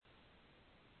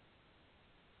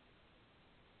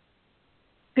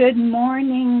Good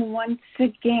morning once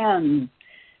again.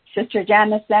 Sister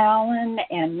Janice Allen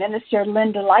and Minister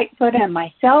Linda Lightfoot and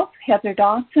myself, Heather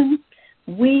Dawson,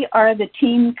 we are the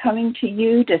team coming to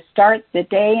you to start the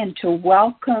day and to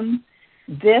welcome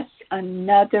this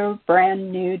another brand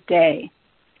new day.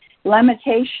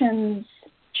 Lamentations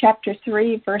chapter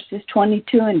 3, verses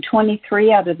 22 and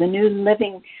 23 out of the New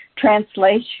Living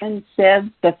Translation says,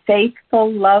 "The faithful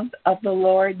love of the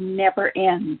Lord never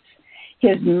ends.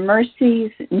 His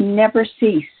mercies never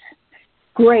cease.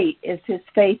 Great is his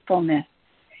faithfulness.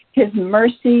 His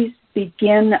mercies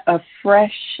begin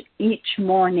afresh each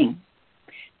morning."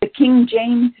 The King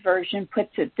James Version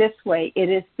puts it this way: "It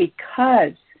is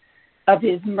because of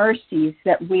his mercies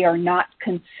that we are not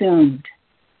consumed."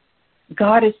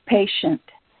 God is patient.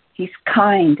 He's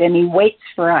kind, and he waits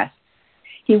for us.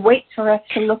 He waits for us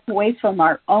to look away from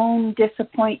our own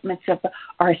disappointments of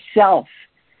ourself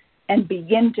and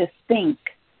begin to think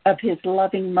of his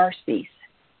loving mercies,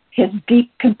 his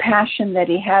deep compassion that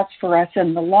he has for us,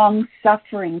 and the long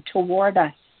suffering toward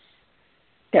us,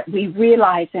 that we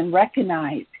realize and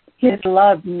recognize his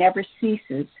love never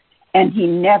ceases and he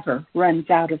never runs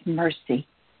out of mercy.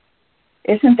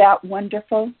 Isn't that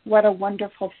wonderful? What a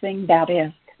wonderful thing that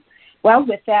is. Well,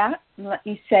 with that, let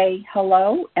me say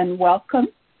hello and welcome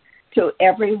to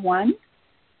everyone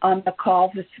on the call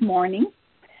this morning.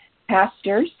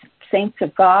 Pastors, saints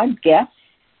of God, guests,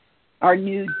 our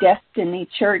new Destiny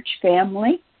Church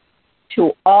family,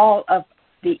 to all of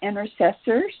the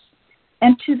intercessors,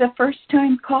 and to the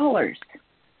first-time callers.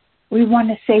 We want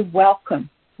to say welcome,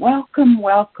 welcome,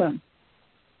 welcome.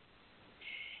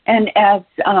 And as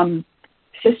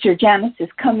Sister Janice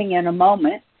is coming in a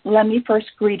moment, let me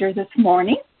first greet her this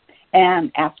morning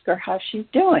and ask her how she's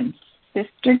doing.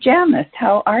 Sister Janice,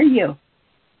 how are you?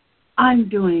 I'm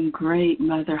doing great,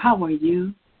 Mother. How are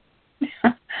you?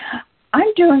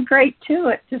 I'm doing great, too,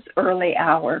 at this early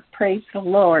hour. Praise the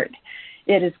Lord.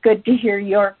 It is good to hear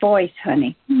your voice,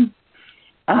 honey.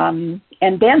 And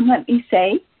then let me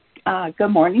say good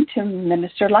morning to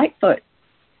Minister Lightfoot.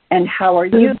 And how are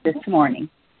you this morning?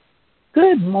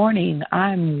 Good morning.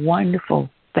 I'm wonderful.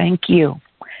 Thank you.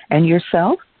 And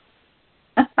yourself?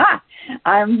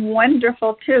 I'm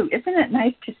wonderful, too. Isn't it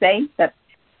nice to say that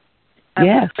I'm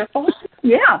wonderful?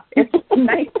 Yeah, it's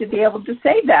nice to be able to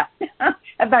say that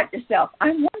about yourself.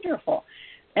 I'm wonderful.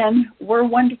 And we're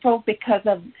wonderful because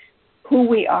of who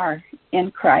we are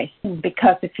in Christ and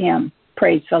because of him.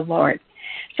 Praise the Lord.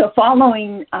 So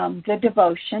following the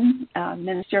devotion,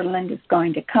 Minister Linda is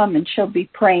going to come and she'll be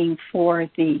praying for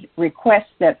the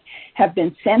requests that have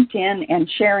been sent in and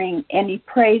sharing any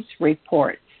praise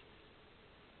reports.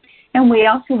 And we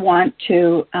also want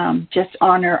to just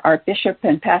honor our Bishop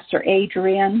and Pastor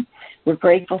Adrian. We're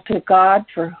grateful to God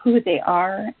for who they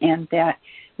are, and that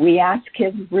we ask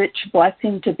his rich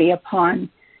blessing to be upon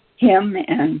him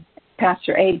and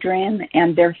Pastor Adrian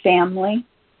and their family,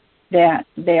 that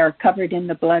they are covered in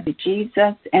the blood of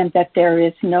Jesus, and that there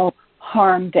is no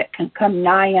harm that can come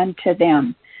nigh unto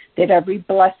them, that every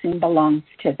blessing belongs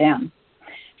to them.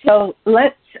 So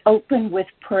let's open with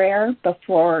prayer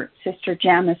before Sister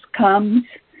Janice comes.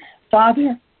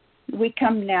 Father, we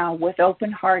come now with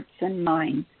open hearts and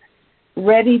minds,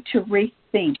 ready to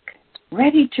rethink,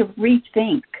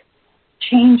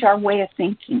 change our way of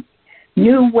thinking,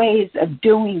 new ways of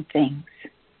doing things.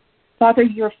 Father,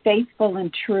 you're faithful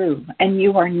and true, and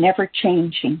you are never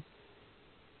changing.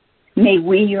 May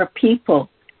we, your people,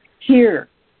 hear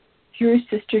through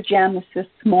Sister Janice this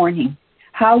morning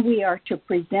how we are to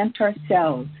present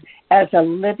ourselves as a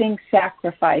living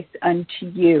sacrifice unto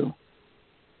you.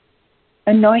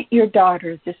 Anoint your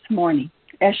daughter this morning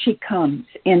as she comes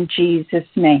in Jesus'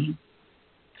 name.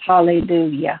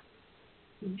 Hallelujah.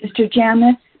 Sister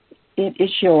Janice, it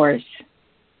is yours.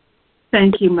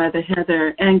 Thank you, Mother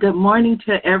Heather, and good morning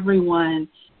to everyone.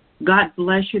 God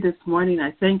bless you this morning.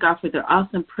 I thank God for the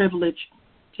awesome privilege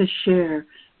to share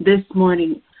this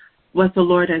morning what the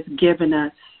Lord has given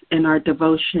us in our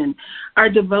devotion. Our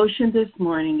devotion this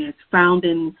morning is found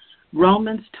in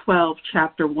Romans 12,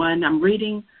 chapter 1. I'm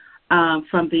reading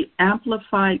from the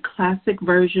Amplified Classic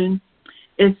Version.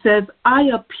 It says, "I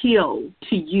appeal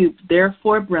to you,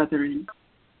 therefore, brethren,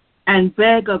 and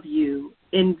beg of you,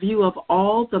 in view of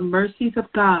all the mercies of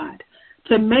God,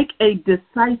 to make a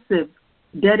decisive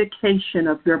dedication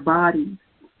of your bodies,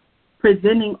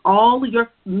 presenting all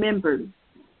your members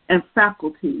and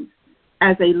faculties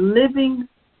as a living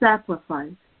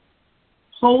sacrifice,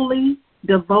 holy,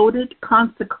 devoted,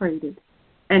 consecrated,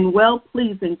 and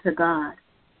well-pleasing to God,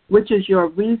 which is your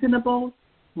reasonable,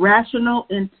 rational,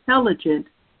 intelligent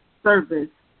service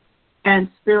and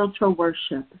spiritual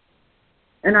worship."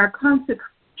 And our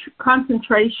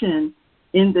concentration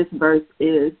in this verse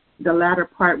is the latter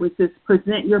part, which is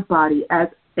present your body as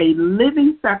a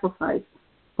living sacrifice,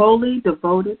 holy,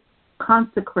 devoted,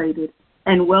 consecrated,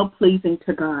 and well-pleasing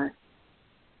to God.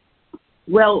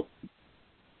 Well,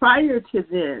 prior to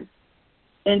this,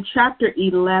 in chapter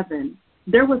 11,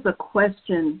 there was a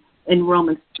question in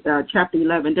Romans chapter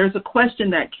 11. There's a question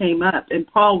that came up, and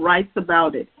Paul writes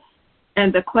about it.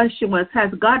 And the question was,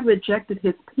 has God rejected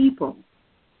his people?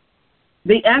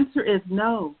 The answer is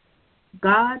no.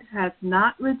 God has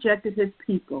not rejected his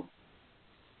people.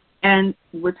 And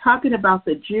we're talking about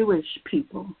the Jewish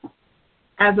people.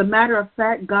 As a matter of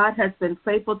fact, God has been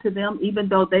faithful to them even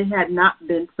though they had not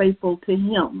been faithful to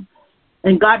him.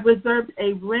 And God reserved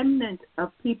a remnant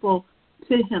of people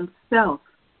to himself.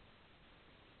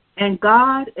 And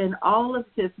God, in all of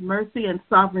his mercy and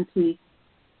sovereignty,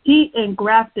 he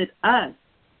engrafted us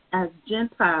as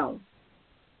Gentiles.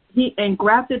 He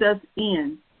engrafted us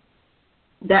in.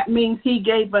 That means he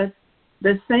gave us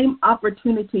the same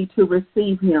opportunity to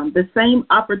receive him, the same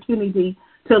opportunity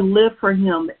to live for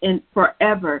him and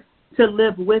forever, to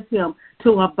live with him,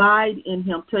 to abide in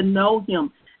him, to know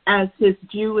him as his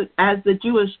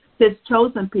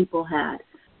chosen people had.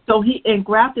 So he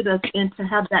engrafted us in to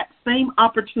have that same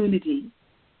opportunity.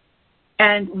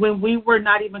 And when we were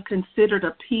not even considered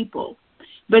a people,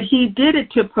 but he did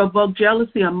it to provoke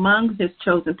jealousy among his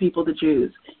chosen people, the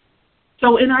Jews.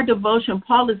 So in our devotion,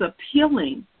 Paul is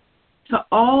appealing to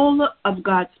all of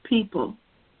God's people.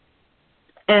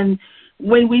 And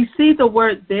when we see the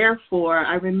word therefore,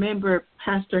 I remember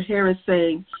Pastor Harris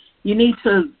saying, you need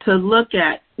to look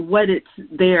at what it's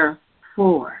there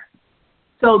for.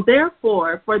 So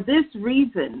therefore, for this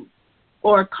reason,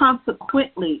 or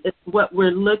consequently, is what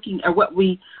we're looking, or what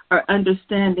we are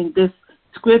understanding this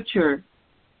scripture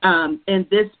in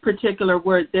this particular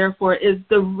word, therefore, is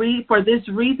for this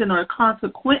reason or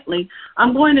consequently,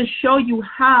 I'm going to show you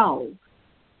how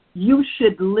you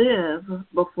should live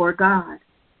before God.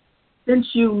 Since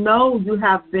you know you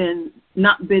have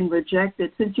not been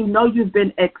rejected, since you know you've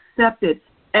been accepted,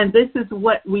 and this is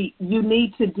what you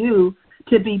need to do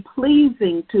to be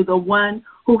pleasing to the one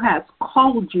who has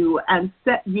called you and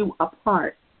set you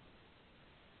apart.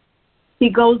 He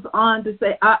goes on to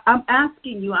say, I'm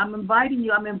asking you, I'm inviting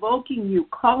you, I'm invoking you,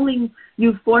 calling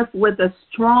you forth with a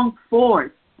strong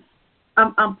force.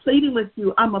 I'm pleading with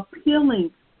you, I'm appealing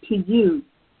to you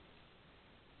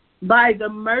by the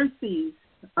mercies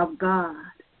of God.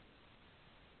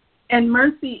 And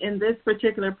mercy in this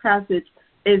particular passage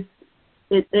it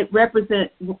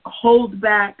represents hold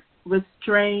back,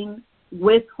 restrain,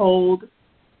 withhold.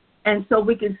 And so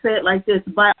we can say it like this: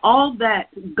 by all that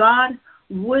God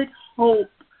would hold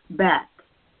back,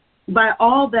 by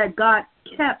all that God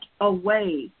kept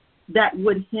away that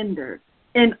would hinder.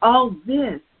 In all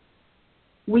this,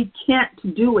 we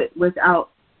can't do it without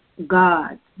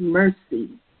God's mercy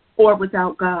or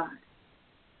without God.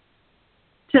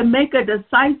 To make a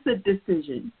decisive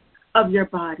decision of your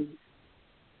bodies.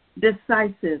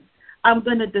 Decisive. I'm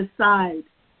going to decide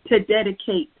to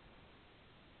dedicate.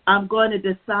 I'm going to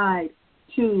decide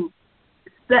to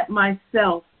set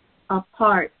myself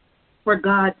apart for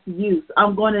God's use.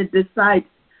 I'm going to decide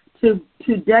to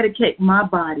dedicate my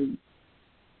body.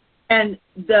 And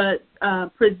the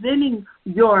presenting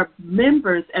your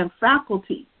members and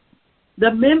faculties.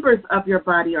 The members of your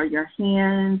body are your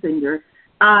hands and your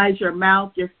eyes, your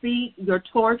mouth, your feet, your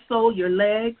torso, your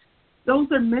legs. Those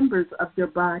are members of your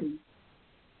body.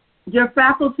 Your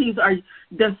faculties are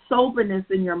the soberness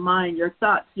in your mind, your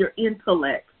thoughts, your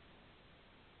intellect.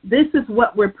 This is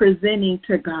what we're presenting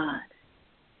to God.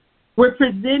 We're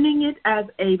presenting it as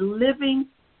a living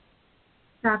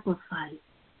sacrifice.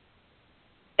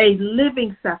 A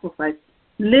living sacrifice.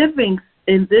 Living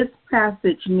in this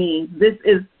passage means this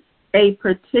is a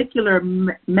particular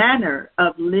manner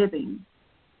of living.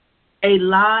 A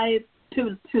life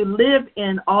to live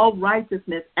in all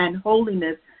righteousness and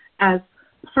holiness as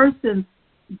persons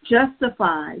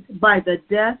justified by the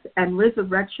death and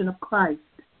resurrection of Christ,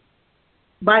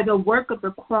 by the work of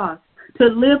the cross, to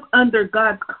live under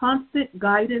God's constant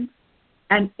guidance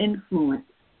and influence,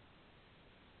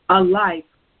 a life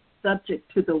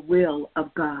subject to the will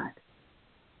of God.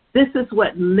 This is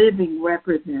what living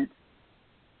represents.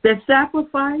 The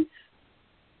sacrifice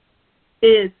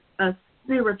is a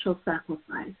spiritual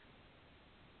sacrifice,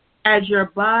 as your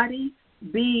body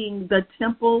being the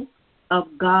temple of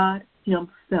God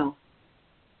himself.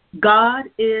 God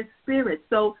is spirit,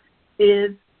 so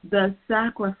is the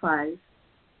sacrifice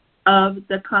of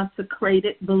the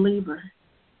consecrated believer.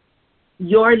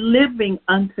 Your living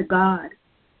unto God,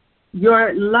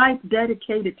 your life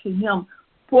dedicated to him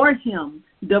for him,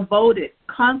 devoted,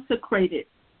 consecrated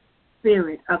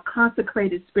spirit, a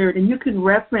consecrated spirit. And you can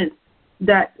reference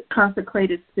that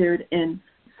consecrated spirit in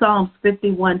Psalms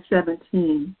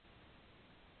 51:17.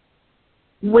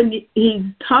 When he's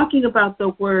talking about the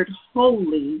word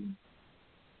holy,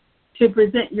 to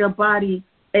present your body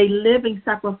a living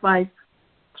sacrifice,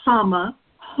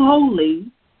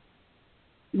 holy,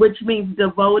 which means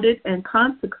devoted and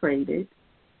consecrated.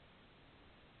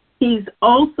 He's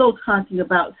also talking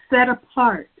about set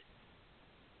apart.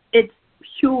 It's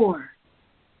pure.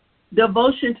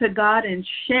 Devotion to God and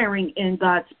sharing in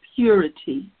God's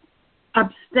purity.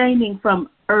 Abstaining from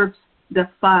earth's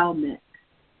defilement.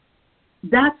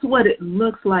 That's what it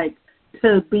looks like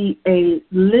to be a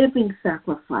living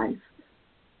sacrifice,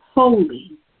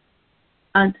 holy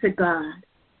unto God,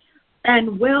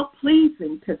 and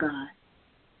well-pleasing to God,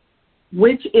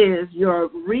 which is your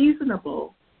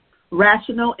reasonable,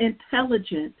 rational,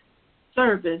 intelligent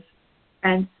service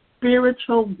and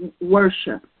spiritual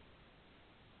worship.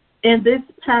 In this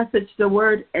passage, the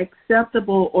word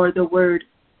acceptable or the word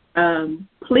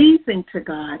pleasing to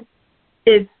God,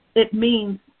 it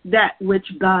means that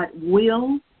which God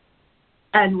wills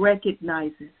and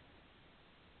recognizes.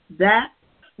 That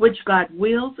which God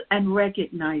wills and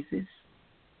recognizes.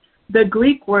 The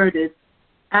Greek word is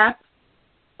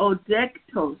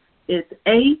apodektos. It's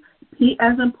A-P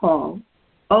as in Paul,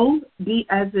 O-D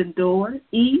as in door,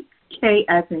 E-K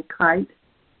as in kite,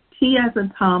 T as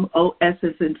in Tom, O-S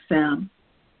as in Sam.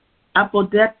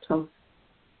 Apodektos.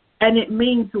 And it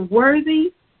means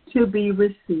worthy to be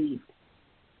received.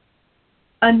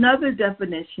 Another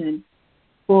definition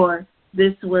for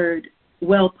this word,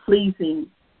 well-pleasing,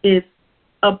 is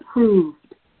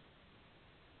approved.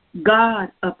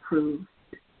 God approved.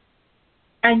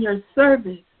 And your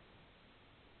service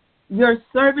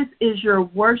is your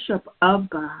worship of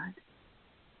God.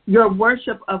 Your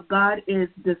worship of God is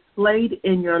displayed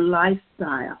in your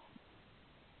lifestyle.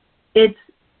 It's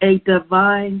a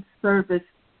divine service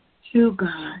to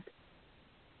God.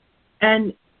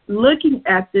 And looking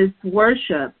at this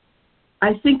worship,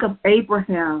 I think of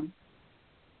Abraham,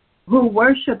 who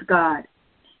worshiped God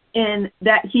in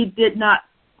that he did not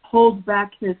hold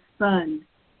back his son,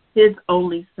 his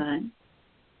only son.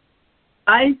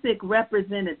 Isaac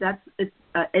represented, it's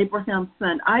Abraham's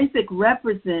son. Isaac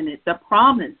represented the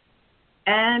promise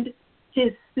and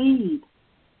his seed.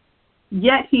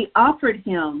 Yet he offered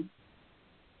him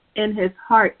in his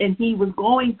heart, and he was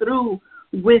going through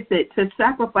with it to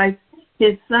sacrifice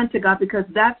his son to God, because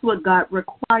that's what God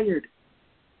required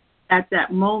at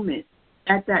that moment,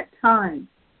 at that time.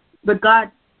 But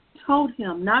God told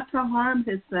him not to harm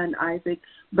his son Isaac,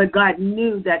 but God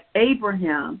knew that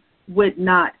Abraham would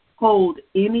not hold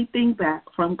anything back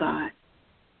from God.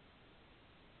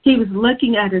 He was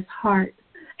looking at his heart.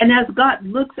 And as God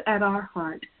looks at our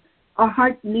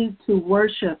heart needs to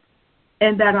worship,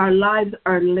 and that our lives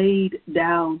are laid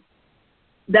down,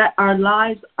 that our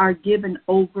lives are given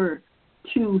over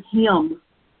to Him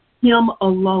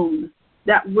alone,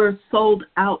 that we're sold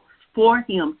out for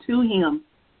Him, to Him,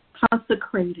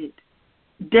 consecrated,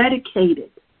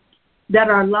 dedicated, that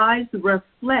our lives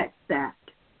reflect that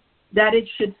it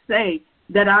should say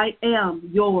that I am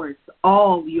yours,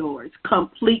 all yours,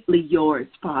 completely yours,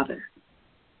 Father.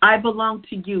 I belong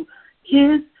to you,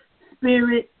 His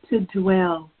Spirit to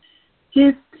dwell,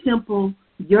 His temple,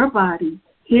 your body,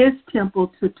 His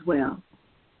temple to dwell.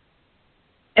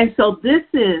 And so this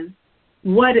is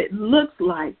what it looks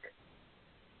like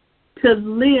to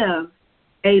live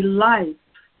a life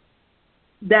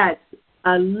that's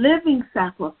a living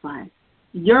sacrifice,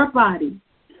 your body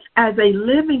as a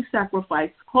living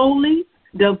sacrifice, holy,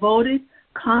 devoted,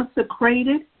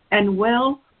 consecrated, and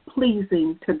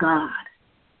well-pleasing to God.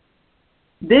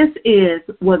 This is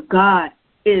what God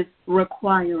is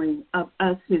requiring of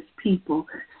us, His people.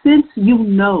 Since you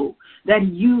know that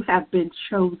you have been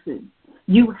chosen,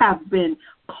 you have been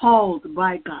called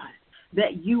by God,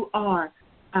 that you are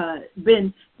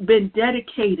been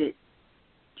dedicated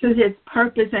to His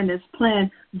purpose and His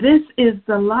plan, this is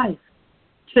the life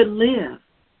to live,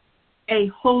 a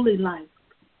holy life,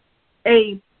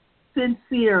 a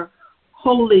sincere,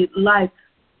 holy life,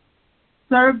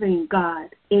 serving God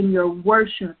in your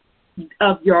worship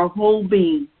of your whole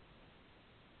being.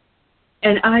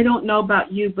 And I don't know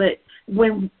about you, but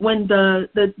when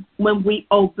we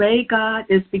obey God,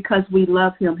 it's because we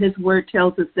love Him. His word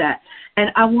tells us that.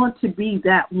 And I want to be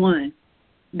that one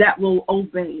that will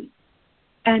obey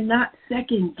and not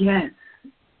second guess,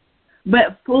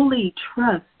 but fully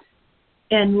trust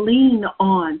and lean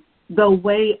on the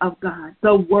way of God,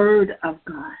 the word of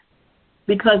God,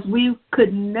 because we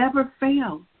could never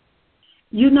fail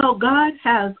You know, God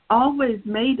has always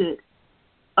made it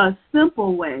a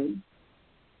simple way.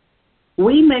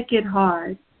 We make it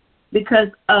hard because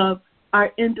of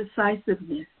our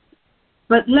indecisiveness.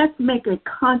 But let's make a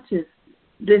conscious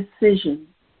decision.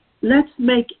 Let's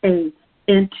make an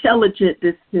intelligent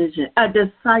decision, a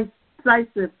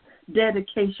decisive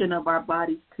dedication of our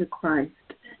bodies to Christ.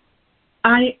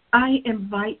 I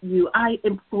invite you, I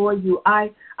implore you,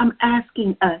 I'm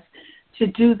asking us to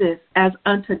do this as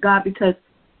unto God, because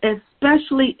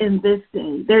especially in this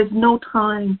day, there's no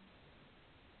time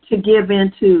to give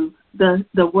into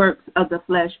the works of the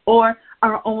flesh or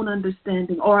our own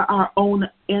understanding or our own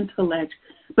intellect,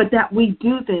 but that we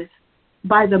do this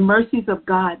by the mercies of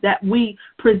God, that we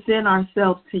present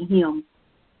ourselves to Him,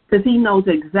 because He knows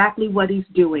exactly what He's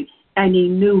doing, and He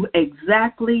knows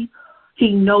exactly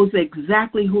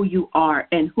who you are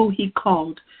and who He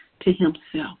called to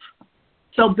Himself.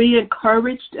 So be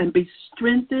encouraged and be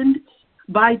strengthened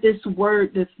by this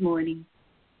word this morning,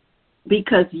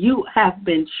 because you have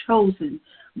been chosen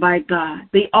by God,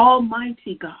 the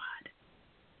Almighty God.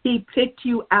 He picked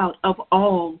you out of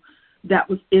all that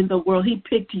was in the world. He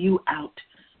picked you out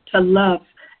to love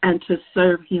and to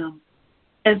serve Him.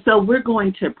 And so we're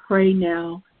going to pray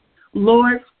now.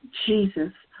 Lord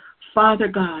Jesus, Father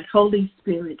God, Holy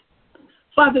Spirit,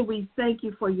 Father, we thank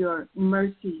you for your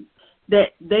mercy,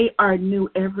 that they are new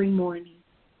every morning.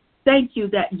 Thank you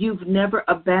that you've never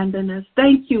abandoned us.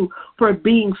 Thank you for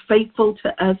being faithful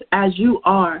to us as you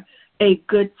are a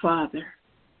good Father.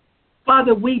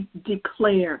 Father, we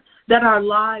declare that our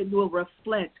lives will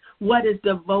reflect what is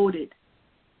devoted,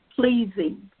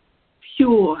 pleasing,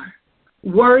 pure,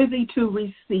 worthy to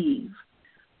receive,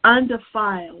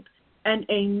 undefiled, and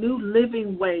a new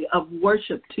living way of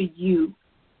worship to you,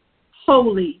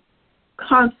 holy,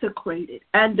 consecrated,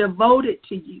 and devoted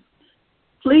to you,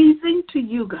 pleasing to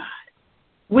you, God.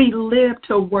 We live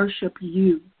to worship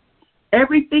you.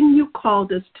 Everything you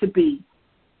called us to be,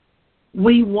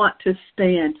 we want to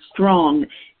stand strong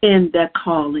in that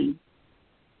calling.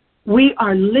 We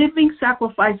are living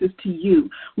sacrifices to you.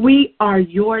 We are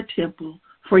your temple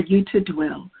for you to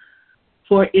dwell.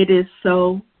 For it is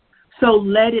so. So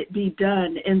let it be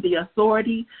done in the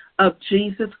authority of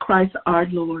Jesus Christ our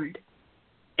Lord.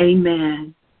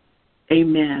 Amen.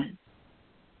 Amen.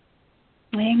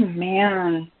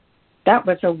 Amen. That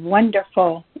was a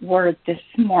wonderful word this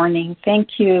morning.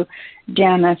 Thank you,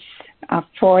 Janice,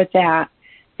 for that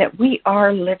we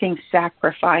are living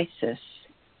sacrifices,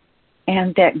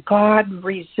 and that God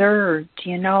reserved,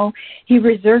 He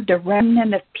reserved a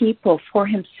remnant of people for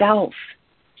Himself.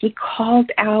 He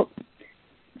called out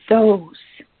those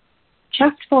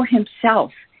just for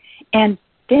Himself, and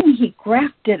then He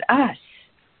grafted us.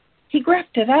 He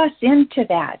grafted us into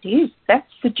that. That's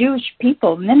the Jewish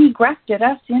people. And then He grafted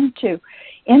us into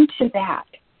that.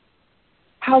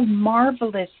 How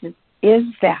marvelous is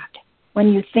that when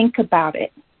you think about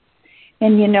it?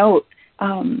 And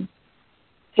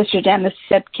Sister Dennis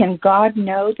said, can God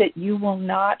know that you will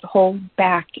not hold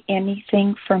back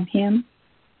anything from Him?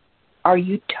 Are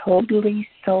you totally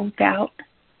sold out?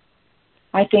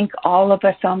 I think all of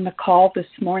us on the call this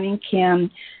morning can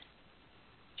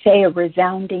say a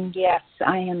resounding yes.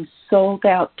 I am sold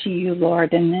out to you,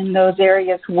 Lord. And in those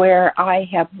areas where I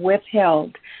have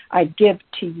withheld, I give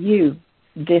to you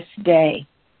this day.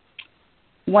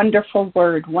 Wonderful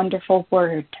word, wonderful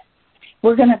word.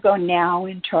 We're going to go now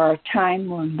into our time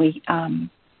when we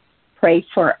pray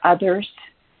for others,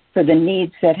 for the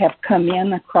needs that have come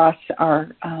in across our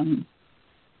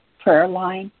prayer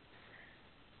line.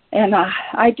 And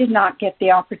I did not get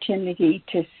the opportunity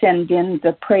to send in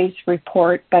the praise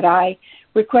report, but I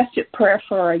requested prayer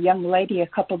for a young lady a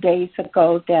couple days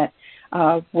ago that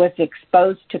was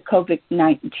exposed to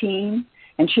COVID-19,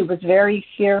 and she was very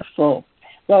fearful.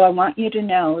 Well, I want you to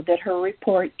know that her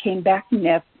report came back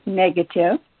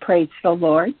negative, praise the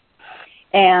Lord,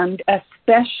 and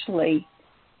especially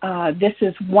this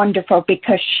is wonderful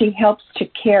because she helps to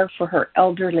care for her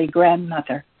elderly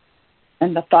grandmother.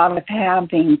 And the thought of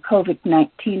having COVID-19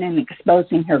 and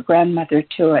exposing her grandmother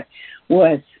to it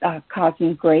was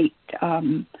causing great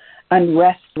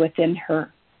unrest within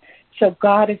her. So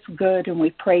God is good, and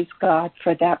we praise God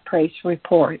for that praise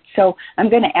report. So I'm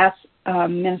going to ask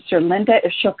Minister Linda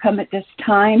if she'll come at this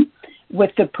time with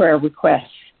the prayer requests.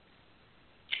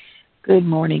 Good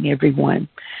morning, everyone.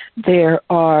 There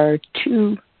are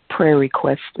 2 prayer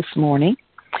requests this morning.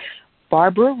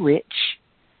 Barbara Rich,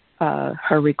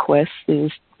 her request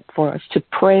is for us to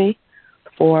pray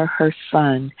for her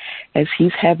son as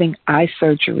he's having eye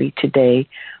surgery today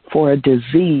for a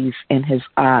disease in his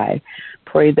eye.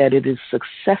 Pray that it is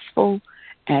successful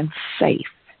and safe.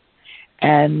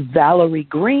 And Valerie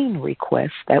Green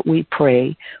requests that we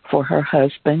pray for her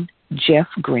husband, Jeff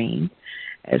Green,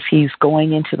 as he's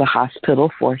going into the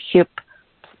hospital for hip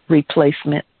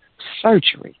replacement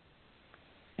surgery.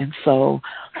 And so,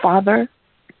 Father,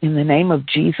 in the name of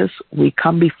Jesus, we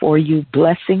come before you,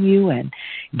 blessing you and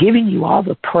giving you all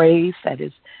the praise that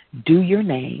is due your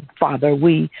name. Father,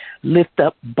 we lift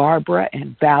up Barbara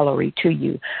and Valerie to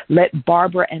you. Let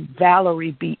Barbara and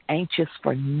Valerie be anxious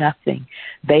for nothing.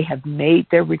 They have made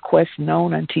their request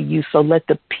known unto you. So let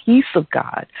the peace of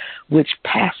God, which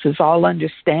passes all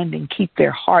understanding, keep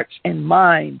their hearts and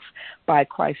minds by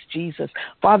Christ Jesus.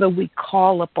 Father, we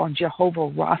call upon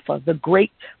Jehovah Rapha, the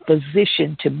great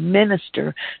physician, to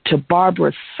minister to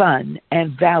Barbara's son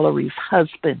and Valerie's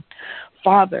husband.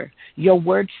 Father, your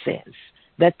word says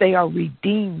that they are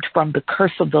redeemed from the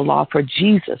curse of the law, for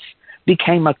Jesus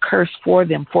became a curse for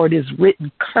them, for it is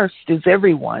written, cursed is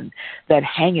everyone that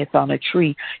hangeth on a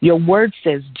tree. Your word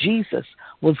says Jesus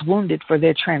was wounded for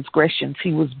their transgressions.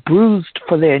 He was bruised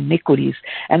for their iniquities,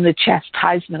 and the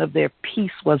chastisement of their peace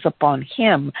was upon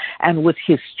him, and with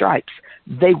his stripes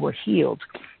they were healed.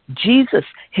 Jesus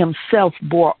himself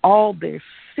bore all their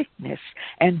sickness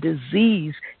and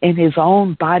disease in his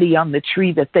own body on the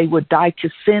tree, that they would die to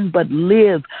sin but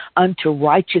live unto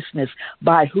righteousness,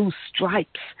 by whose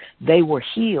stripes they were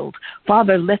healed.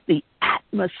 Father, let the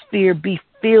atmosphere be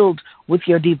filled with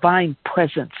your divine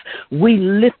presence. We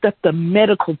lift up the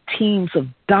medical teams of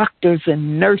doctors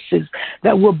and nurses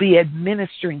that will be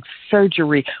administering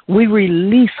surgery. We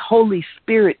release Holy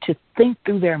Spirit to think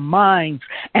through their minds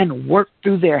and work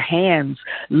through their hands.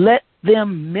 Let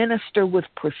them minister with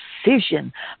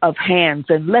precision of hands,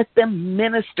 and let them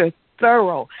minister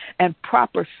thorough and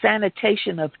proper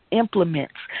sanitation of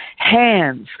implements,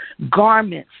 hands,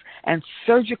 garments, and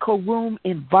surgical room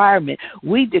environment.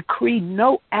 We decree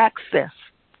no access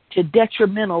to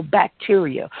detrimental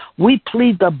bacteria. We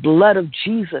plead the blood of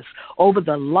Jesus over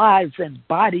the lives and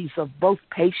bodies of both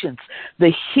patients.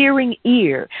 The hearing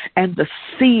ear and the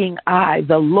seeing eye,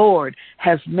 the Lord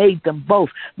has made them both.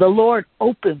 The Lord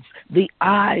opens the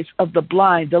eyes of the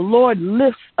blind. The Lord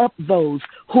lifts up those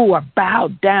who are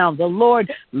bowed down. The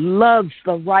Lord loves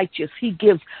the righteous. He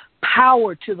gives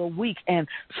power to the weak and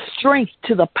strength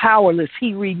to the powerless.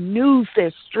 He renews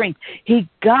their strength. He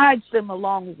guides them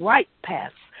along right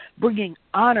paths, bringing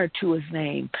honor to his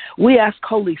name. We ask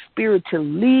Holy Spirit to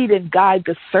lead and guide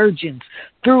the surgeons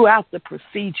throughout the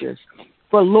procedures.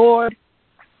 For Lord,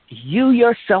 you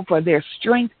yourself are their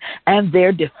strength and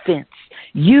their defense.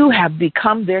 You have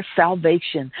become their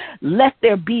salvation. Let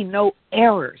there be no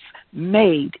errors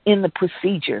made in the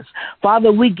procedures.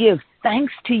 Father, we give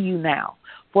thanks to you now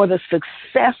for the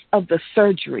success of the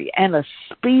surgery and a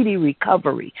speedy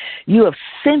recovery. You have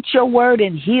sent your word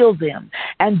and healed them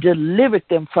and delivered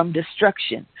them from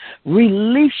destruction.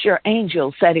 Release your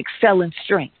angels that excel in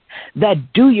strength,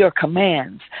 that do your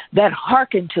commands, that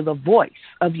hearken to the voice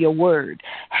of your word.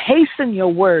 Hasten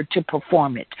your word to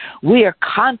perform it. We are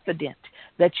confident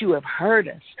that you have heard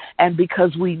us, and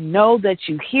because we know that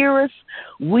you hear us,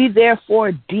 we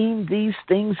therefore deem these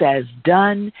things as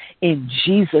done in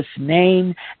Jesus'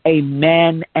 name.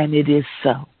 Amen, and it is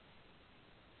so.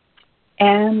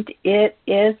 And it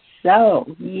is so.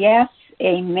 Yes,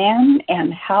 amen,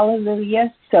 and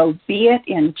hallelujah. So be it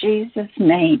in Jesus'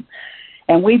 name.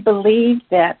 And we believe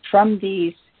that from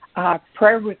these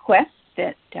prayer requests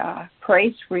that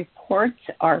praise reports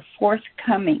are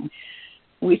forthcoming.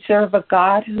 We serve a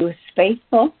God who is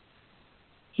faithful.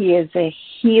 He is a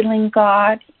healing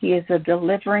God. He is a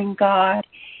delivering God.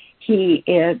 He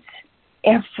is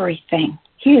everything.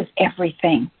 He is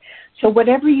everything. So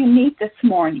whatever you need this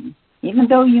morning, even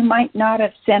though you might not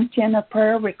have sent in a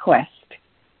prayer request,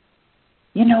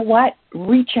 you know what?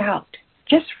 Reach out.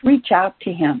 Just reach out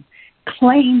to him.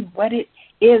 Claim what it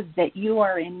is that you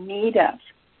are in need of.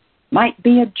 Might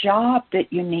be a job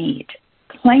that you need.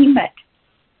 Claim it.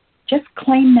 Just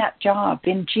claim that job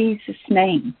in Jesus'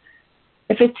 name.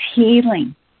 If it's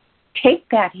healing, take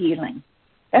that healing.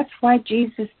 That's why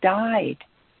Jesus died.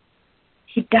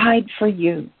 He died for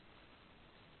you.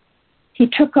 He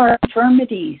took our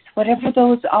infirmities, whatever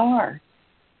those are.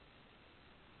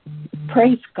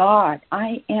 Praise God.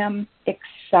 I am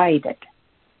excited.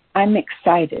 I'm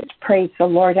excited. Praise the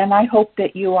Lord. And I hope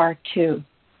that you are too.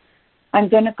 I'm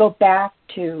going to go back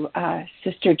to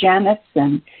Sister Janice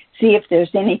and see if there's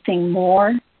anything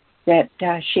more that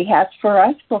she has for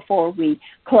us before we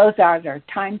close out our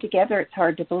time together. It's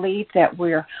hard to believe that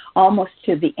we're almost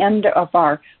to the end of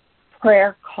our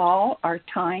prayer call, our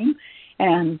time.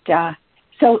 And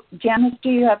so, Janice, do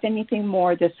you have anything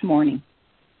more this morning?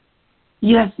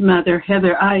 Yes, Mother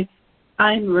Heather.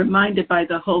 I'm reminded by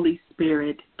the Holy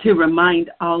Spirit to remind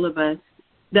all of us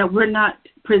that we're not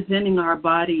presenting our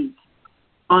bodies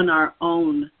on our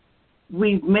own.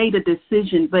 We've made a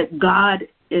decision, but God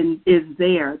is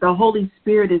there. The Holy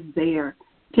Spirit is there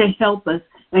to help us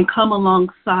and come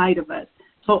alongside of us.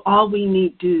 So all we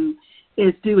need to do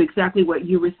is do exactly what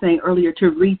you were saying earlier, to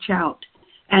reach out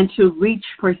and to reach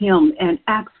for him and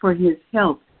ask for his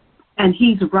help. And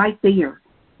he's right there.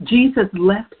 Jesus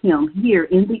left him here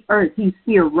in the earth. He's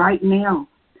here right now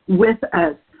with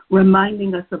us,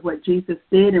 reminding us of what Jesus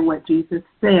did and what Jesus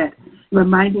said,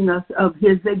 reminding us of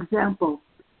his example.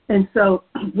 And so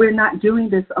we're not doing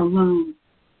this alone.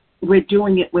 We're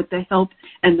doing it with the help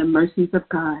and the mercies of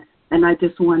God. And I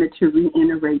just wanted to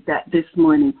reiterate that this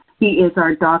morning. He is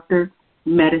our doctor,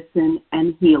 medicine,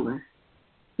 and healer.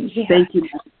 Yes. Thank you.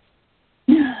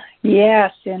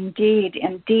 Yes, indeed.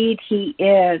 Indeed, he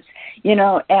is. You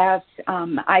know, as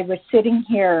I was sitting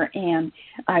here and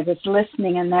I was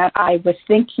listening, and that I was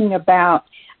thinking about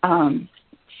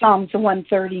Psalms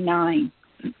 139.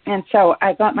 And so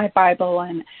I got my Bible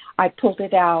and I pulled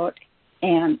it out,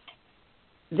 and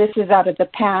this is out of the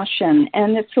Passion,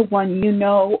 and it's the one, You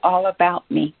Know All About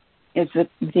Me, is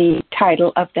the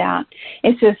title of that.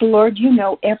 It says, Lord, you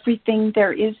know everything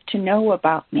there is to know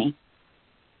about me.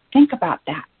 Think about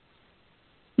that.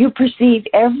 You perceive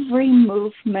every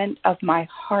movement of my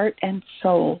heart and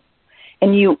soul,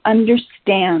 and you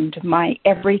understand my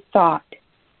every thought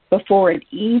before it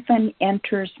even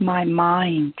enters my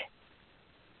mind.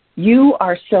 You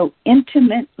are so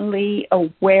intimately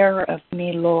aware of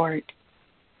me, Lord.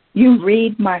 You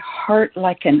read my heart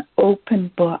like an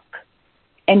open book,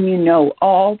 and you know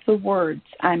all the words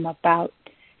I'm about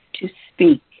to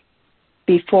speak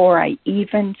before I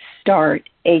even start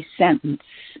a sentence.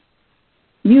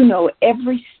 You know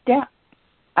every step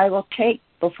I will take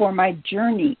before my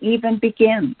journey even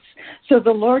begins. So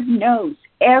the Lord knows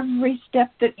every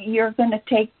step that you're going to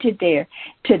take today,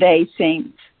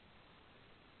 saints.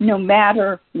 No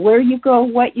matter where you go,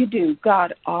 what you do,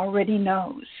 God already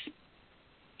knows.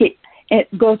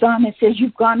 It goes on and says,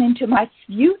 you've gone into my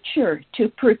future to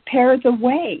prepare the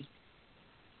way.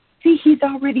 See, he's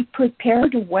already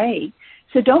prepared a way.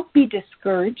 So don't be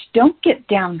discouraged. Don't get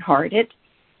downhearted.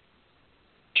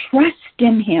 Trust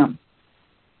in him.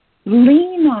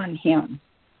 Lean on him.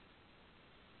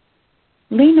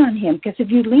 Lean on him, because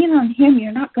if you lean on him,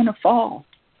 you're not going to fall.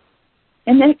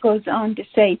 And then it goes on to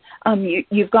say,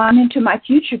 you've gone into my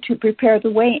future to prepare the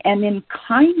way, and in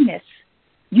kindness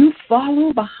you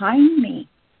follow behind me.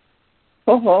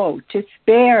 To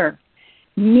spare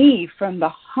me from the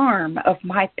harm of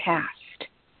my past.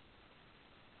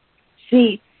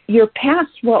 See, your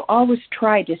past will always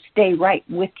try to stay right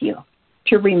with you,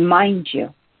 to remind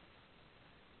you,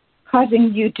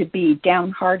 causing you to be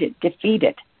downhearted,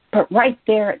 defeated. But right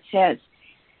there it says,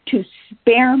 to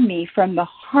spare me from the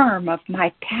harm of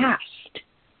my past.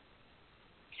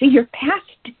 See, your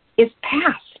past is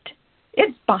past.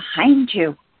 It's behind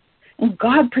you. And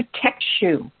God protects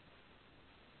you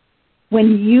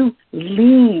when you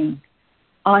lean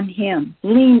on him,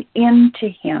 lean into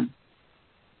him,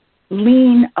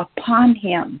 lean upon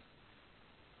him.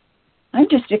 I'm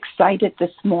just excited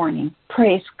this morning.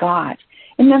 Praise God.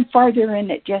 And then farther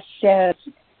in it just says,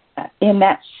 in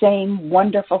that same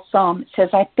wonderful psalm, it says,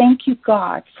 I thank you,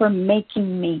 God, for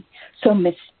making me so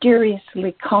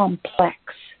mysteriously complex.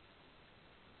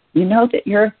 You know that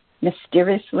you're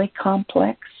mysteriously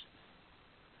complex?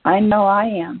 I know I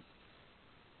am.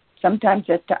 Sometimes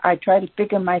I try to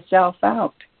figure myself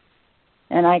out,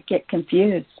 and I get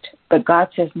confused. But God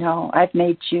says, no, I've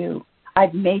made you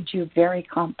very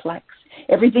complex.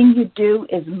 Everything you do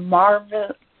is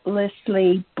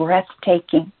marvelously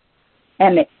breathtaking,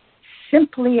 and it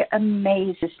simply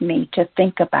amazes me to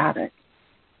think about it,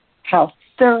 how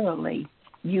thoroughly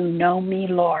you know me,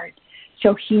 Lord.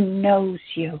 So he knows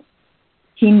you.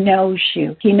 He knows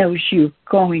you. He knows you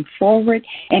going forward,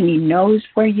 and he knows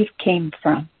where you came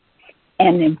from.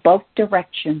 And in both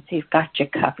directions, he's got you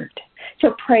covered.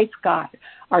 So praise God.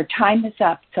 Our time is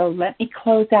up, so let me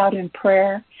close out in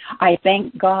prayer. I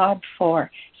thank God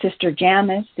for Sister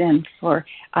Janice and for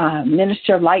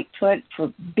Minister Lightfoot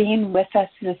for being with us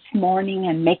this morning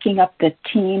and making up the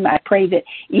team. I pray that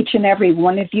each and every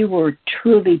one of you were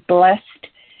truly blessed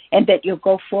and that you'll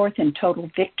go forth in total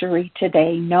victory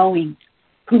today, knowing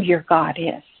who your God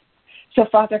is. So,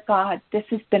 Father God, this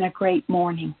has been a great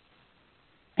morning.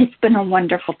 It's been a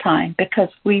wonderful time because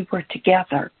we were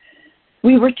together.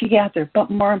 We were together,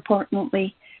 but more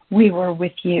importantly, we were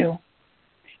with you.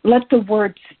 Let the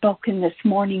words spoken this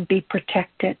morning be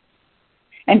protected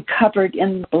and covered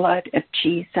in the blood of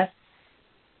Jesus.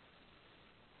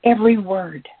 Every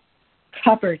word,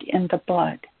 covered in the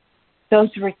blood. Those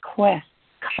requests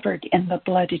covered in the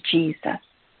blood of Jesus.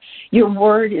 Your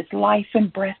word is life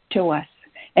and breath to us,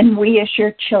 and we as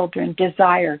your children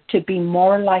desire to be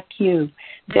more like you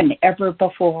than ever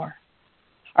before.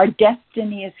 Our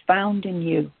destiny is found in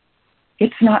you.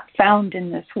 It's not found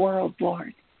in this world,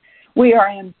 Lord. We are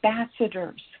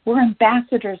ambassadors. We're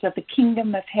ambassadors of the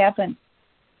kingdom of heaven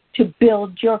to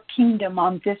build your kingdom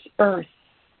on this earth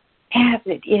as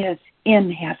it is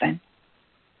in heaven.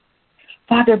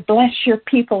 Father, bless your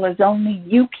people as only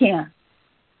you can.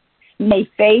 May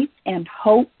faith and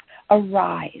hope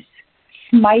arise,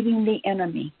 smiting the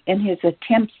enemy in his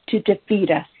attempts to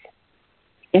defeat us.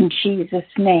 In Jesus'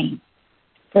 name.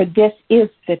 For this is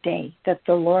the day that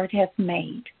the Lord hath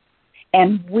made,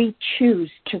 and we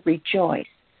choose to rejoice,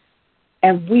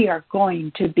 and we are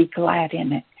going to be glad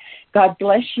in it. God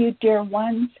bless you, dear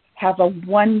ones. Have a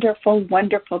wonderful,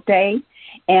 wonderful day,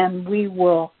 and we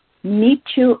will meet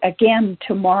you again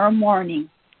tomorrow morning,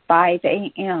 5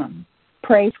 a.m.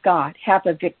 Praise God. Have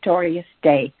a victorious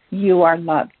day. You are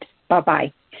loved.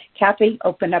 Bye-bye. Kathy,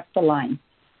 open up the line.